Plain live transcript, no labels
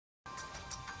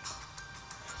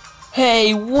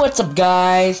Hey, what's up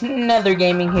guys? Nether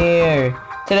Gaming here.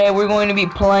 Today we're going to be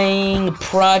playing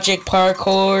Project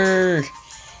Parkour.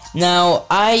 Now,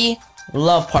 I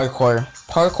love parkour.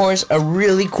 Parkour is a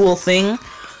really cool thing.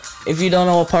 If you don't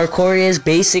know what parkour is,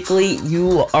 basically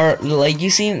you are like you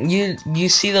see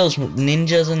those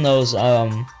ninjas in those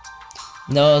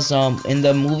in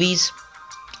the movies,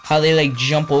 how they like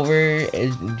jump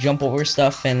over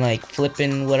stuff and like flip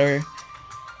and whatever.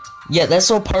 Yeah, that's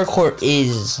what parkour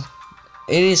is.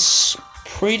 It is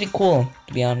pretty cool,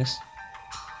 to be honest.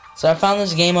 So I found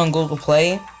this game on Google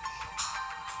Play,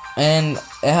 and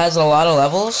it has a lot of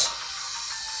levels.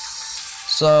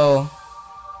 So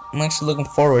I'm actually looking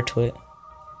forward to it.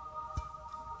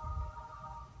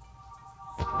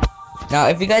 Now,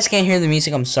 if you guys can't hear the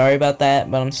music, I'm sorry about that,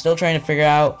 but I'm still trying to figure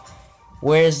out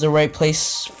where's the right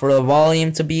place for the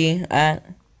volume to be at.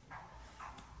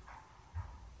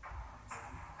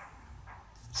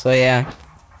 So yeah.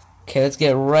 Okay, let's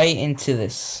get right into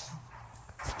this.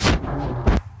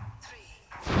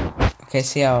 Okay,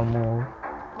 see how I move.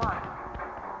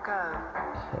 Okay.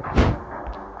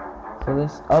 So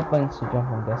this up button's to jump,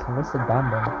 I'm guessing. What's the down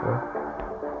button for?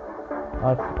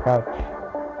 Oh, it's to crouch.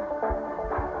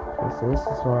 Okay, so this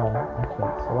is where okay,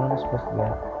 so what am I supposed to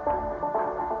get?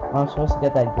 Oh, I'm supposed to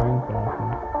get that green thing, I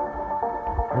think.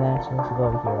 And then I'm supposed to go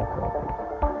over here. Okay.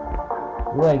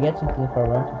 Ooh, I get something if I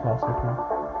run too fast, I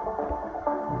think.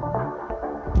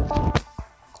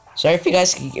 Sorry if you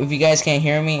guys can't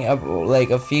hear me. Like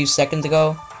a few seconds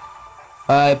ago,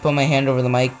 I put my hand over the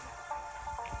mic.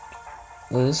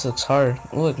 Ooh, this looks hard.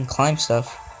 Ooh, I can climb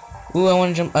stuff. Ooh, I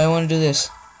want to jump. I want to do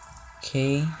this.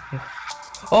 Okay.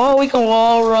 Oh, we can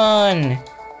wall run.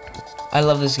 I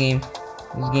love this game.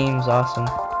 This game is awesome.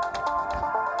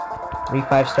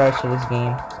 5 stars for this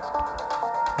game.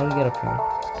 How do we get up here?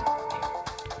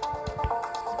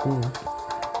 Ooh.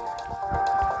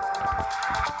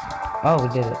 Oh, we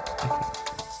did it. Okay.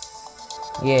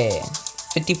 Yeah.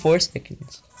 54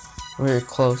 seconds. We're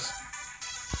close.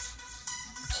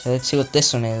 Okay, let's see what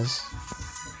this one is.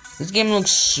 This game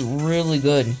looks really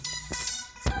good.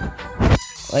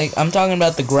 Like, I'm talking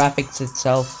about the graphics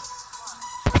itself.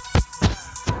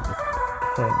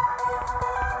 Okay.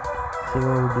 Let's see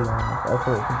what we're doing.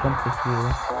 Okay, we can jump to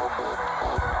here.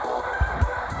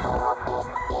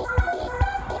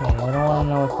 Okay, I don't want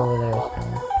to know what's over there. So.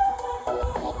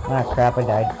 Ah, crap, I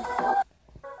died.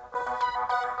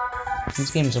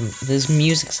 This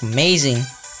music's amazing.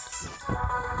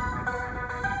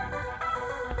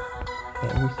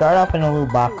 Okay, we start off in a little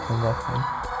box, I'm guessing.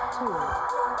 2,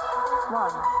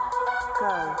 1,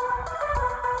 go.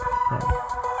 Okay.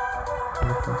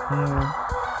 Here.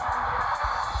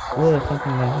 Ooh, there's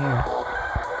something down here.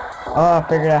 Oh, I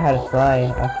figured out how to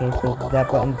slide. Okay, so that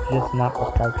button's just not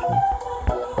for crouching.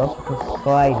 It's also for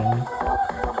sliding.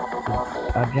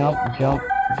 Jump, jump,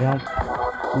 jump.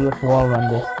 We have to wall run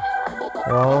this.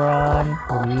 Wall run,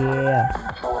 yeah.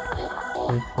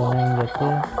 Okay, so then we get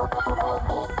this.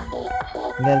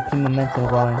 We gotta keep momentum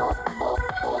going.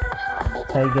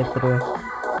 That's how you get through.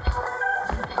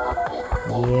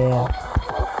 Yeah.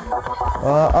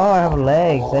 Oh, I have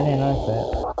legs. I didn't notice that.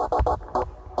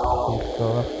 Okay, let's go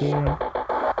up here. I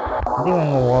think I'm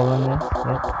gonna wall run this.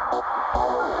 Yep.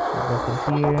 Go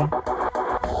through here.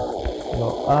 Go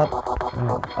up. And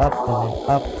then up, and then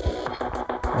up.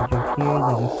 And jump here,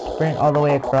 then we sprint all the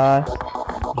way across.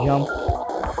 Jump.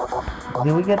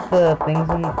 Did we get the things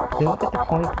in? Did we get the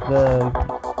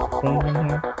things in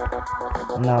here?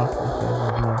 No. Okay,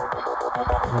 there's no.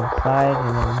 Then side,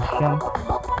 and then jump.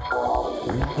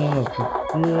 This game looks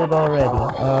good already.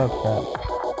 Oh crap.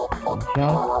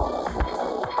 Jump.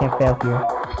 Can't fail here.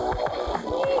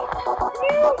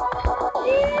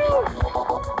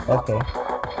 Okay.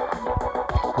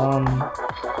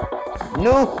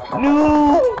 No!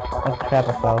 Oh crap, I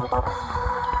fell.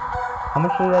 How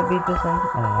much did I beat this in? I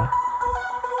don't know.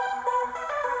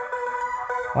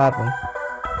 What happened?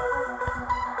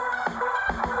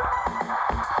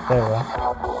 There we go.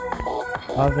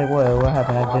 I was like, what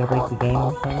happened? I did break the game or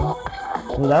something?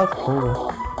 Ooh, that was cool.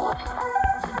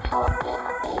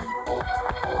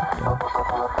 Okay.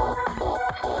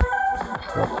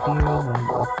 Up here, then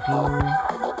up here.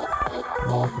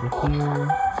 Over here.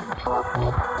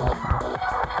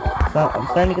 So I'm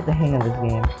starting to get the hang of this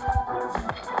game.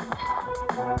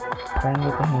 Starting to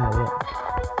get the hang of it.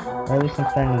 Or at least I'm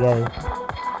starting to get it.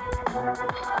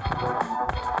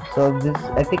 So this,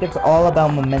 I think it's all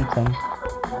about momentum.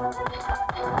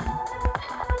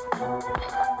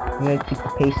 You gotta keep the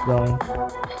pace going.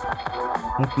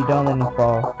 And if you don't, then you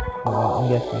fall. I'm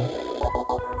guessing.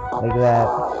 Like that.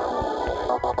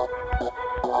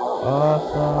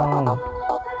 Awesome.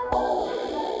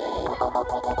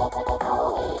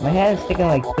 My hand is sticking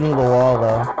like through the wall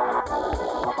though.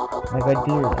 Like I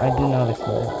do notice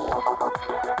that.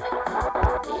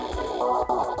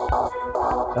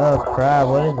 Oh crap,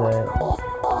 what is that?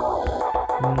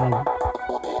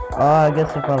 Oh, I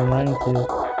guess if I'm running too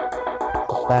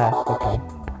fast, okay.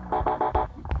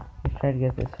 Let's try to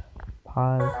get this.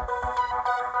 Pause.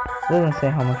 It doesn't say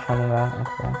how much time I got.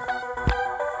 Okay.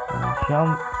 And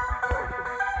jump.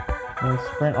 And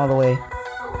sprint all the way.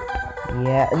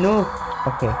 Yeah, no!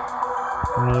 Okay.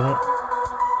 Made it.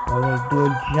 I'm gonna do a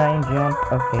giant jump.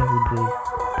 Okay, we did.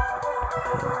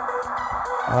 Okay.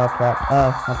 Oh crap. Oh,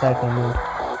 I thought I can move.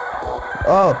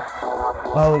 Oh!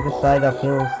 Oh, we can slide up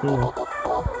hills too.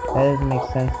 That doesn't make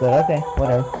sense, but okay,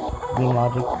 whatever. Game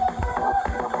logic.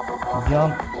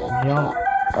 Jump, jump.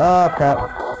 Oh crap.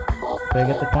 Did I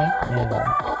get the coin? Yeah.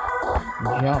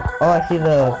 Jump. Oh, I see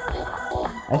the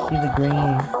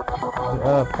green.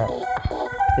 Oh crap. I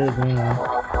see the green one.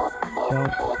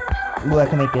 Jump. Ooh, I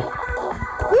can make it. Woo!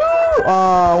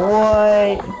 Oh,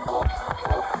 what?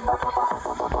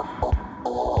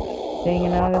 Dang it,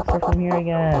 now I gotta start from here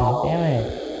again. Damn it.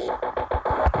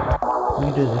 We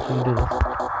can do this, we can do this.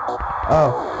 Oh.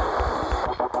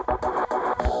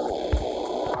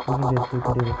 We can do this, we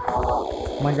can do this.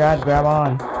 Oh my god, grab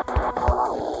on.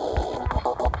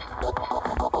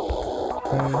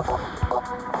 Okay.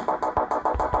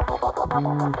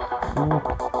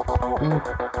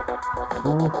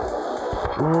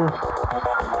 Ooh.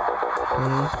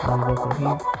 Okay, I'm go from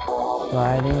here.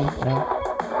 Slide in. No.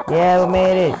 Yeah, we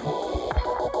made it.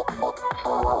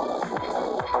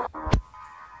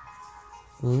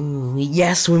 Ooh,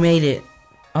 yes, we made it.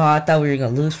 Oh, I thought we were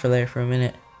gonna lose for there for a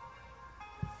minute.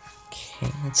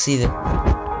 Okay, let's see that.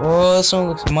 Oh, this one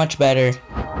looks much better.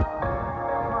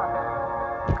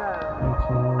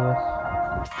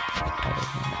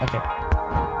 Okay.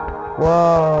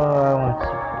 Whoa, I want to.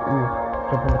 Ooh,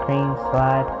 jump on the crane,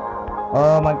 slide.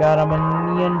 Oh my god, I'm a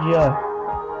ninja.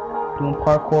 Doing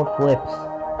parkour flips.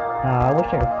 I wish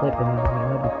I could flip in this game,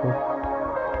 that'd be cool.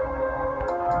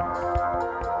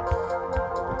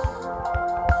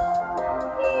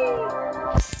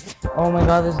 Oh my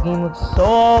god, this game looks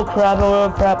so crap,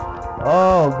 oh crap.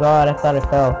 Oh god, I thought it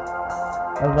fell.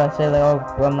 I was about to say like, oh,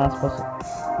 well, I'm not supposed to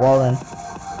wall in.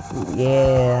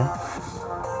 Yeah.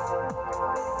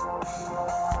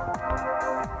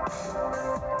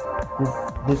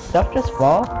 Did stuff just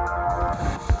fall?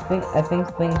 I think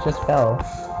things just fell.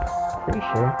 Pretty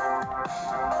sure.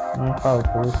 I'm probably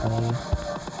hallucinating.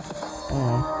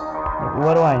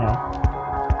 What do I know?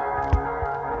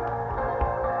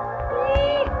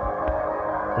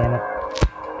 Damn it.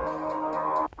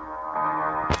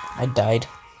 I died.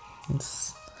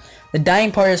 The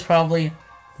dying part is probably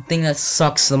the thing that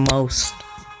sucks the most.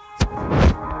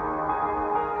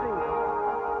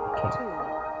 Okay.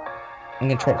 I'm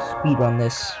gonna try to speedrun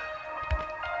this.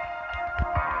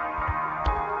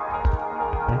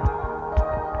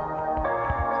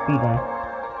 Speedrun.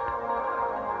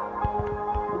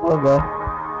 We'll go.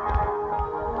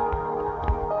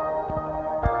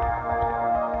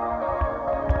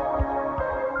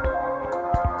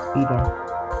 Speedrun.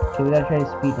 Okay, we gotta try to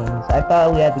speedrun this. I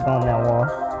thought we had to go on that wall.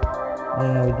 I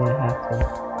didn't know we didn't have to.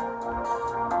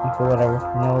 Okay, whatever.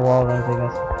 No wall runs, I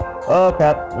guess. Oh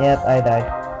crap. Yep, I died.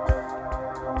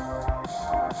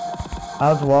 I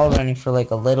was wall running for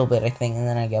like a little bit, I think, and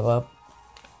then I gave up.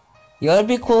 Yeah, it'd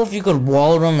be cool if you could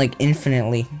wall run like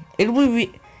infinitely. It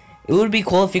would be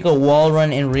cool if you could wall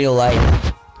run in real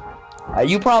life.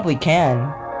 You probably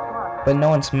can, but no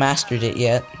one's mastered it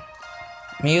yet.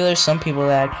 Maybe there's some people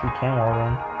that actually can wall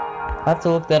run. I'll have to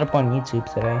look that up on YouTube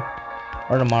today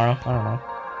or tomorrow. I don't know.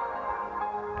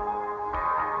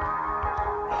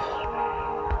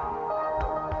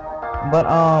 But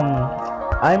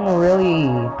I'm really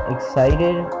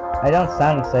excited. I don't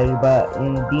sound excited, but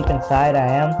deep inside I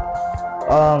am.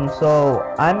 So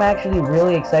I'm actually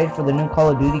really excited for the new Call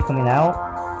of Duty coming out.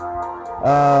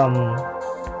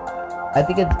 I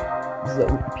think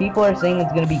people are saying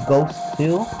it's gonna be Ghosts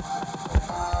 2.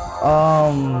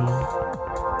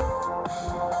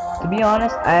 To be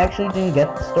honest, I actually didn't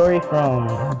get the story from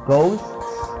Ghosts.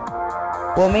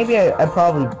 Well, maybe I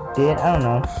probably did. I don't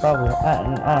know. Probably. I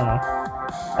don't know.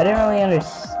 I didn't really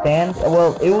understand.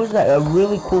 Well, it was a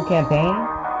really cool campaign.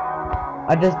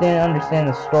 I just didn't understand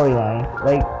the storyline.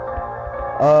 Like,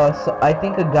 so I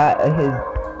think a guy,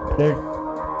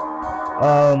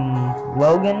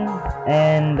 Logan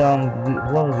and,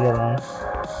 what was the other one?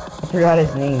 I forgot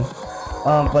his name.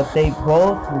 But they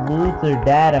both lose their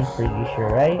dad, I'm pretty sure,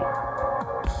 right?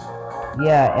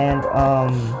 Yeah, and,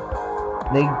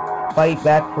 they fight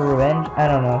back for revenge. I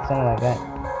don't know, something like that.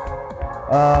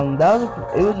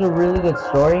 it was a really good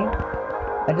story.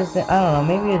 I don't know,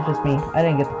 maybe it's just me. I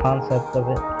didn't get the concept of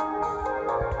it.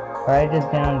 Or I just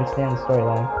didn't understand the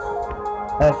storyline.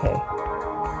 Okay.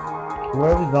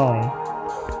 Where are we going?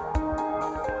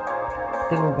 I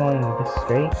think we're going just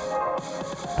straight.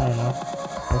 I don't know.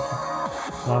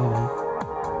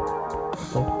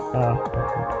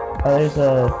 There's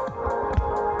the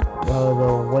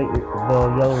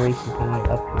yellow racing thing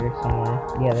up here somewhere.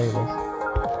 Yeah, there it is. Is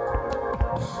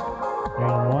there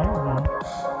any more? No.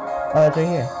 Oh, it's right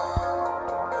here.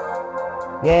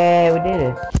 Yay, we did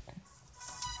it.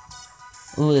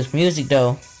 Ooh, this music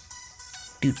though.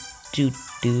 Doot, doot,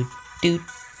 doot, doot,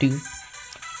 doot.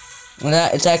 Well,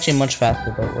 it's actually much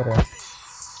faster, but whatever.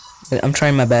 I'm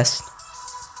trying my best.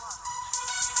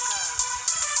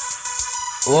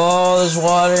 Whoa, there's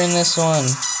water in this one.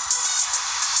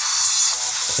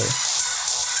 Okay.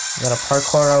 We gotta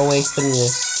parkour our way through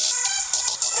this.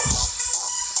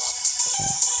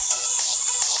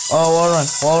 Okay. Oh, wall run.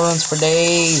 Wall runs for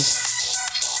days.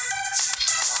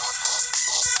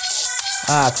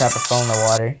 Ah, crap, I fell in the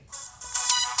water.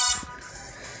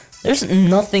 There's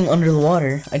nothing under the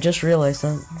water. I just realized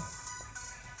that.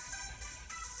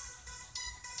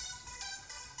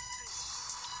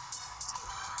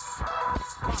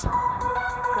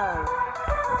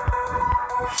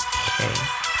 Okay.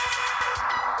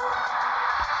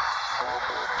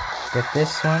 Get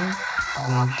this one.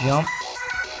 And jump.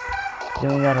 Then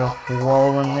we gotta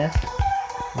wall run this.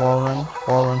 Wall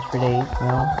runs for days.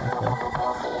 No? Okay.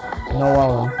 No wall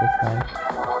runs this time.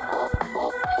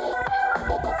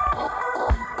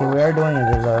 Okay, we are doing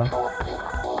it though.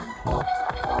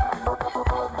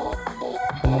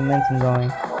 The momentum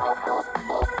going.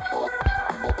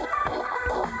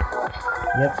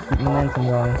 Yep, keep momentum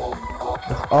going.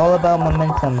 It's all about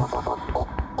momentum.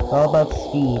 It's all about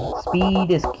speed.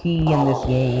 Speed is key in this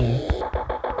game.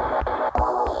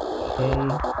 Okay.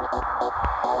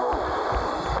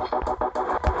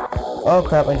 Oh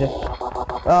crap, I just...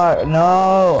 Oh,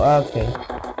 no! Okay.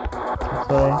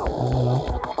 Sorry, I don't know.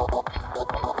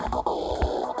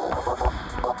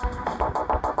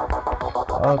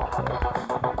 Okay.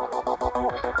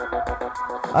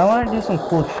 I want to do some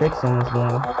cool tricks in this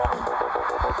game.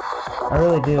 I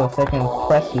really do, so I can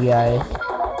impress you guys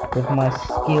with my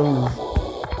skills.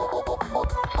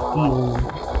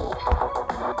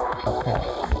 Okay.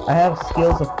 I have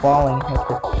skills of falling.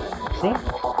 See?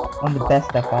 I'm the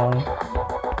best at falling.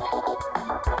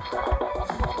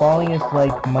 Falling is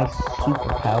like my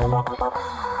superpower.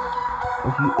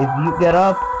 If you get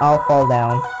up, I'll fall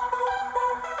down.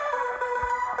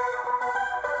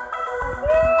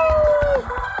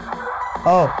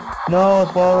 Oh no,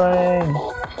 it's wall running.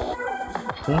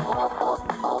 See?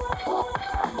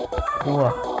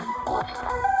 Cool.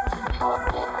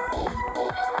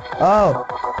 Oh!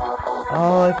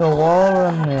 Oh, like a wall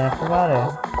run there. I forgot it.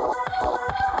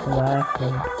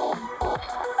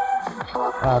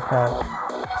 Oh crap.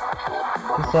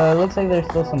 So it looks like there's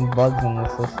still some bugs in the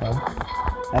system.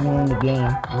 I mean in the game,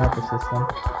 not the system.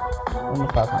 What am I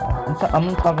talking about?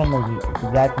 I'm talking about the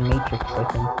guy from Matrix, I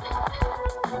think.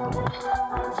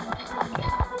 Okay.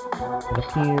 Get up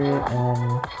here and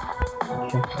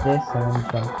jump this and then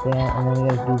jump there and then we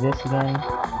gotta do this again.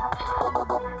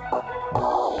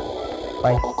 I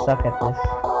suck at this.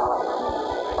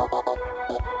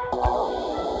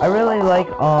 I really like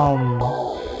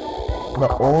the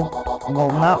old, well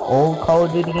not old Call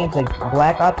of Duty games, like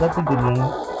Black Ops, that's a good game.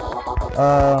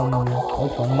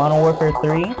 Which one? Modern Warfare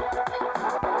 3.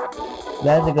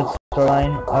 That has a good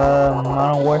storyline.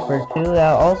 Modern Warfare 2,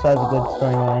 that also has a good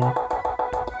storyline.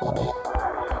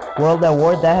 World at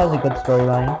War, that has a good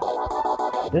storyline.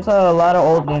 There's a lot of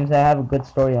old games that have good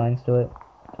storylines to it.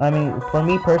 I mean, for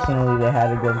me personally, they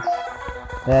had a good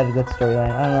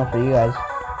storyline. I don't know for you guys.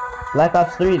 Black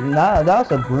Ops 3, that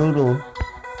was a brutal,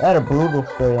 that had a brutal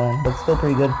storyline, but still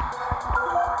pretty good.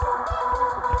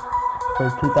 For a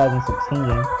 2016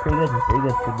 game. Pretty good.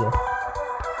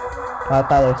 I thought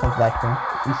there was something back here.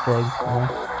 Easter eggs, you know.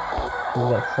 So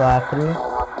we got slap through.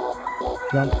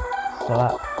 Jump.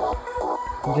 Slap.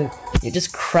 You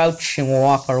just crouch and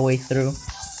walk our way through.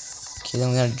 Okay, then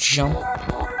we gotta jump.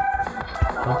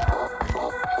 Okay.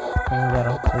 Then we got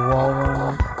a wall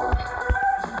run.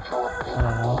 I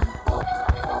don't know.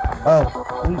 Oh,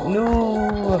 no.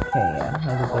 Okay, yeah. I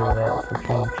just over that for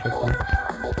trying to trick them.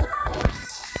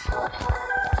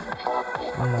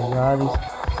 Oh my god, these,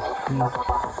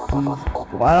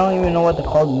 I don't even know what to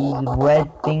call these red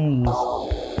thingies.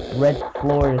 Red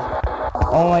floors.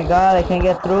 Oh my god, I can't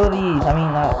get through these. I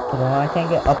mean, not through them. I can't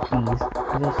get up these.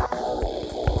 They just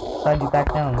slide you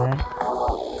back down, man.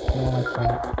 No, that's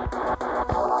fine.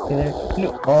 Okay, there.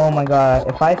 No. Oh my god.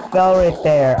 If I fell right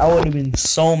there, I would have been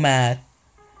so mad.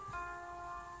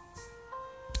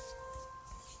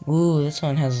 Ooh, this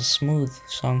one has a smooth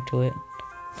song to it.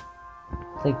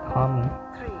 It's like calming.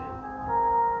 3, 2,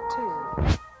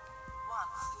 1,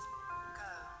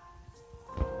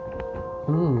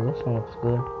 go. Ooh, this one looks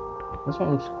good. This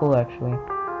one looks cool actually.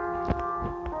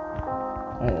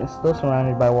 It's still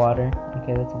surrounded by water.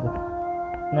 Okay, that's a good,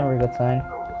 never a good sign.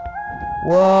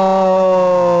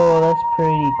 Whoa, that's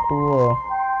pretty cool.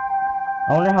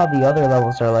 I wonder how the other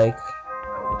levels are like.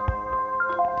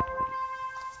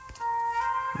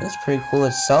 That's pretty cool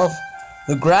itself.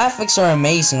 The graphics are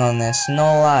amazing on this, no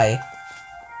lie.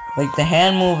 Like the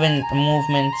hand movements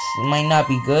might not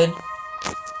be good.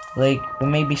 Like they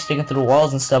may be sticking to the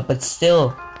walls and stuff, but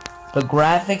still, the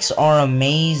graphics are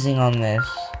amazing on this.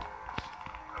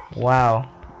 Wow.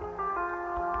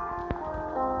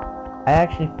 I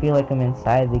actually feel like I'm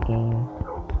inside the game.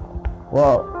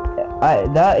 Well,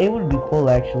 it would be cool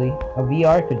actually. A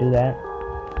VR could do that.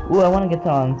 Ooh, I want to get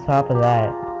on top of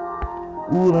that.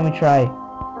 Ooh, let me try.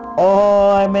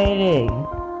 Oh, I made it.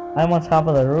 I'm on top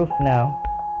of the roof now.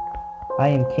 I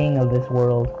am king of this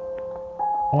world.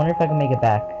 I wonder if I can make it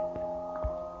back.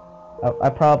 I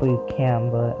probably can,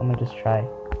 but I'm gonna just try.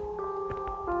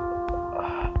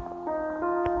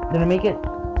 Did I make it?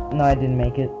 No, I didn't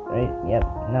make it, right? Yep,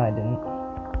 no, I didn't.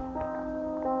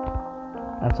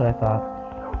 That's what I thought.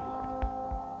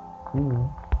 Ooh.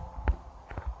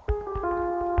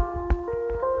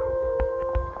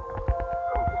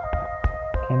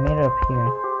 Okay, I made it up here.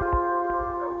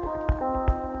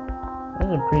 This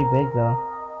is pretty big, though.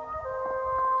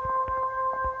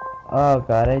 Oh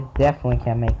god, I definitely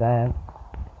can't make that.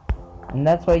 And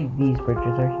that's why these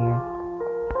bridges are here.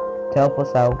 To help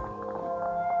us out.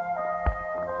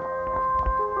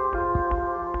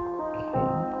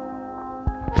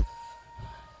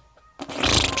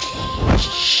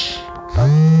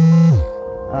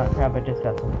 Oh crap, I just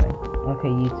got something. Okay,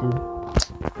 YouTube.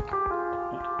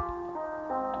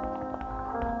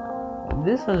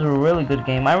 This is a really good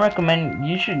game. I recommend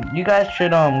you guys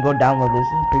should go download this.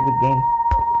 This is a pretty good game.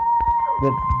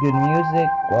 Good music.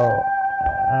 Well,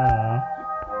 I don't know.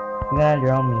 You can add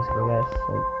your own music, I guess,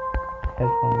 like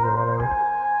headphones or whatever.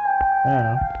 I don't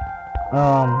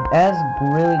know. It has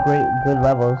really good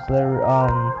levels. They're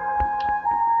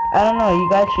I don't know. You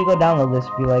guys should go download this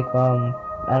if you like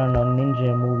I don't know,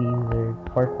 ninja movies or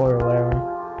parkour or whatever.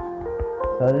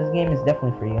 So this game is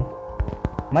definitely for you.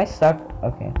 Am I stuck?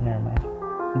 Okay, never mind.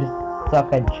 I'm just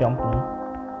stuck at jumping.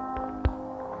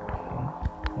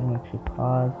 Okay, let me actually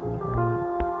pause.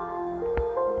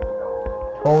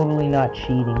 Totally not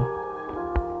cheating.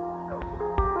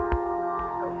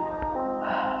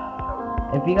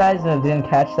 If you guys didn't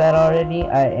catch that already,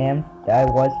 I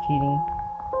was cheating.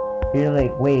 You're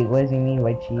like, wait, what does he mean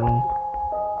by cheating?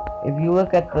 If you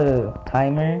look at the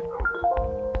timer,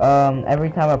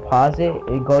 every time I pause it,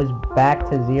 it goes back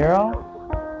to 0.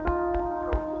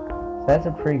 So that's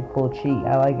a pretty cool cheat.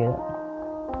 I like it.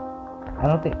 I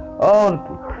don't think. Oh,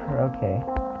 okay.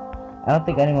 I don't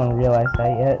think anyone realized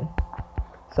that yet.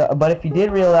 So, but if you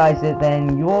did realize it,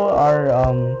 then you are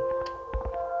I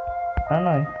don't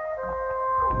know.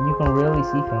 You can really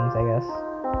see things, I guess.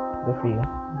 Good for you.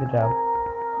 Good job.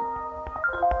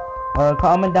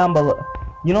 Comment down below.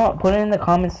 You know what? Put it in the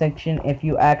comment section if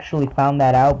you actually found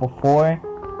that out before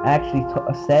I actually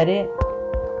said it.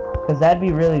 Because that'd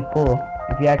be really cool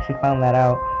if you actually found that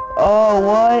out. Oh,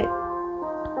 what?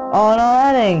 Oh, no,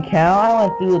 that didn't count. I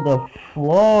went through the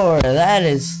floor. That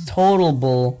is total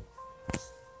bull.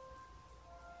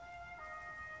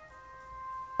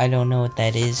 I don't know what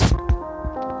that is. 3.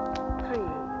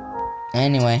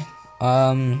 Anyway,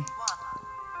 1,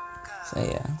 so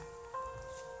yeah.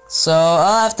 So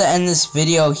I'll have to end this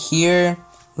video here.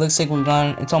 Looks like we've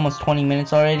gone, it's almost 20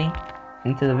 minutes already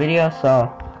into the video. So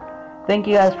thank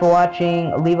you guys for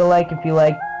watching. Leave a like if you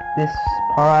like this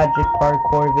Project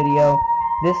Parkour video.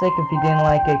 Dislike if you didn't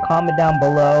like it. Comment down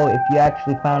below if you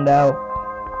actually found out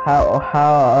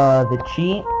how the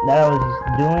cheat that I was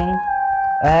doing.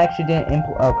 I actually didn't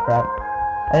oh crap.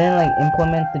 I didn't like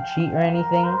implement the cheat or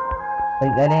anything.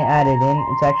 Like I didn't add it in.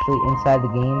 It's actually inside the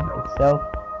game itself.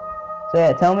 So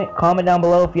yeah, comment down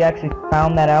below if you actually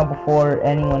found that out before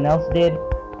anyone else did.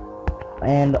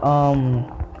 And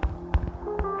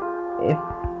if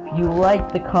you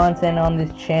like the content on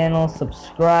this channel,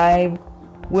 subscribe.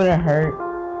 Wouldn't hurt.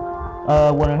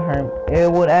 Wouldn't hurt.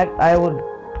 It would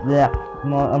yeah,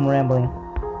 I'm rambling.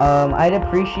 I'd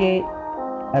appreciate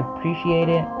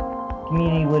it.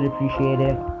 Community would appreciate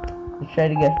it. Let's try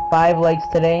to get 5 likes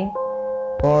today,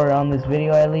 or on this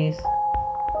video at least.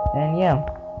 And yeah.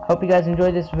 hope you guys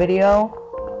enjoyed this video,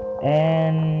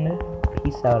 and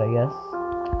peace out, I guess.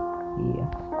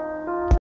 Yeah.